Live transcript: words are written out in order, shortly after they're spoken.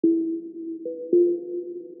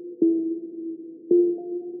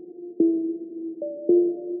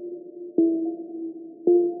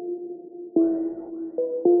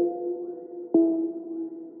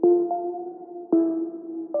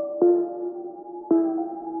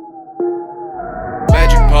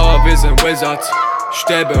wir sind Wizards.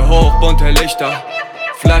 Stäbe hoch, bunte Lichter.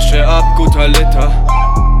 Flasche ab, guter Liter.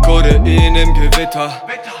 Kodein im Gewitter.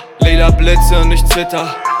 Lila Blitze und ich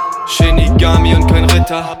zitter. Shinigami und kein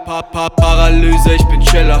Ritter. Paralyse, ich bin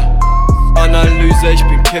Chiller. Analyse, ich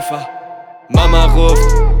bin Kiffer. Mama ruft,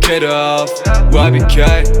 Kette auf.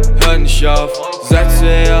 YBK, hör nicht auf. Sätze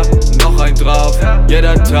her, noch ein drauf.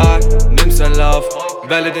 Jeder Tag, nimm's ein Lauf.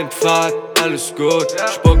 Wähle den Pfad, alles gut.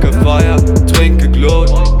 Spucke Feuer, trinke Glut.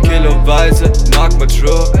 Kiloweise, mag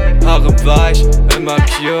mature. Haare weich, immer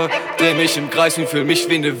cure. Dreh mich im Kreis und fühl mich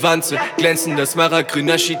wie ne Wanze. Glänzendes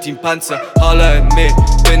Maragrüner, Sheet Team Panzer. Holla in me,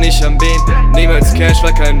 bin ich am Beam. Niemals Cash,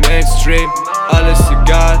 war kein Mainstream. Alles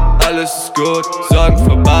egal, alles ist gut. Sorgen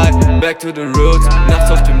vorbei, back to the roots.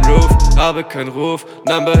 Nachts auf dem Roof, habe keinen Ruf.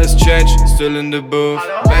 Number has changed, still in the booth.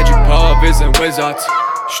 Magic Power, wir sind Wizards.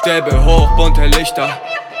 Stäbe hoch, bunte Lichter.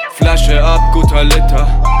 Flasche ab, guter Liter.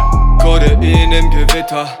 Kodein im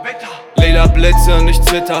Gewitter. Lila Blitze und ich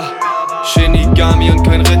zitter. Shinigami und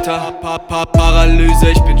kein Ritter. Paralyse,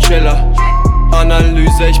 ich bin Chiller.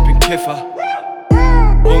 Analyse, ich bin Kiffer.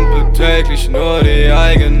 Pumpe täglich nur die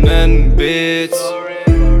eigenen Beats.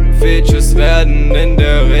 Features werden in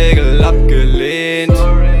der Regel abgelehnt.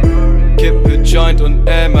 Kippe Joint und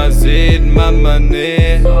Emmerseed, Mama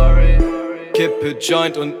nee. Kippe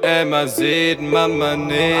Joint und Emmerseed, Mama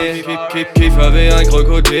nee. Kiefer wie ein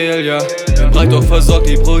Krokodil, ja. Bin breit doch versorgt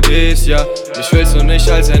die Prodesia. Ich will's nur nicht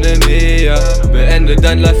als Enemy, ja. Beende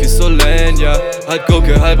dein Life wie Solane, ja. Halb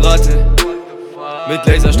Gurke, halb Ratte. Mit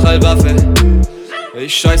Laserstrahlwaffe.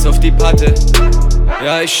 Ich scheiß auf die Patte.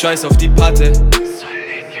 Ja, ich scheiß auf die Patte.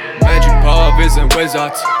 Magic Power, wir sind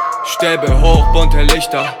Wizards. Stäbe hoch, bunte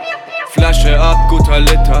Lichter. Flasche ab, guter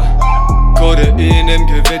Liter. Kodein im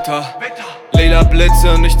Gewitter. Lila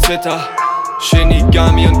Blitze und ich zitter.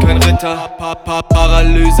 Shinigami und kein Ritter.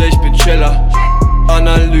 Paralyse, ich bin Chiller.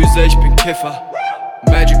 Analyse, ich bin Kiffer.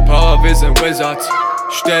 Magic Power, wir sind Wizards.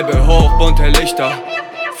 Stäbe hoch, bunte Lichter.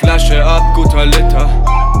 Flasche ab, guter Liter.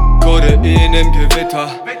 Kodein im Gewitter.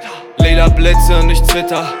 Lila Blitze und ich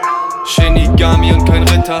zitter. Shinigami und kein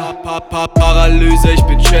Ritter. Paralyse, ich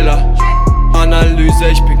bin Chiller. Analyse,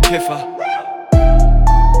 ich bin Kiffer.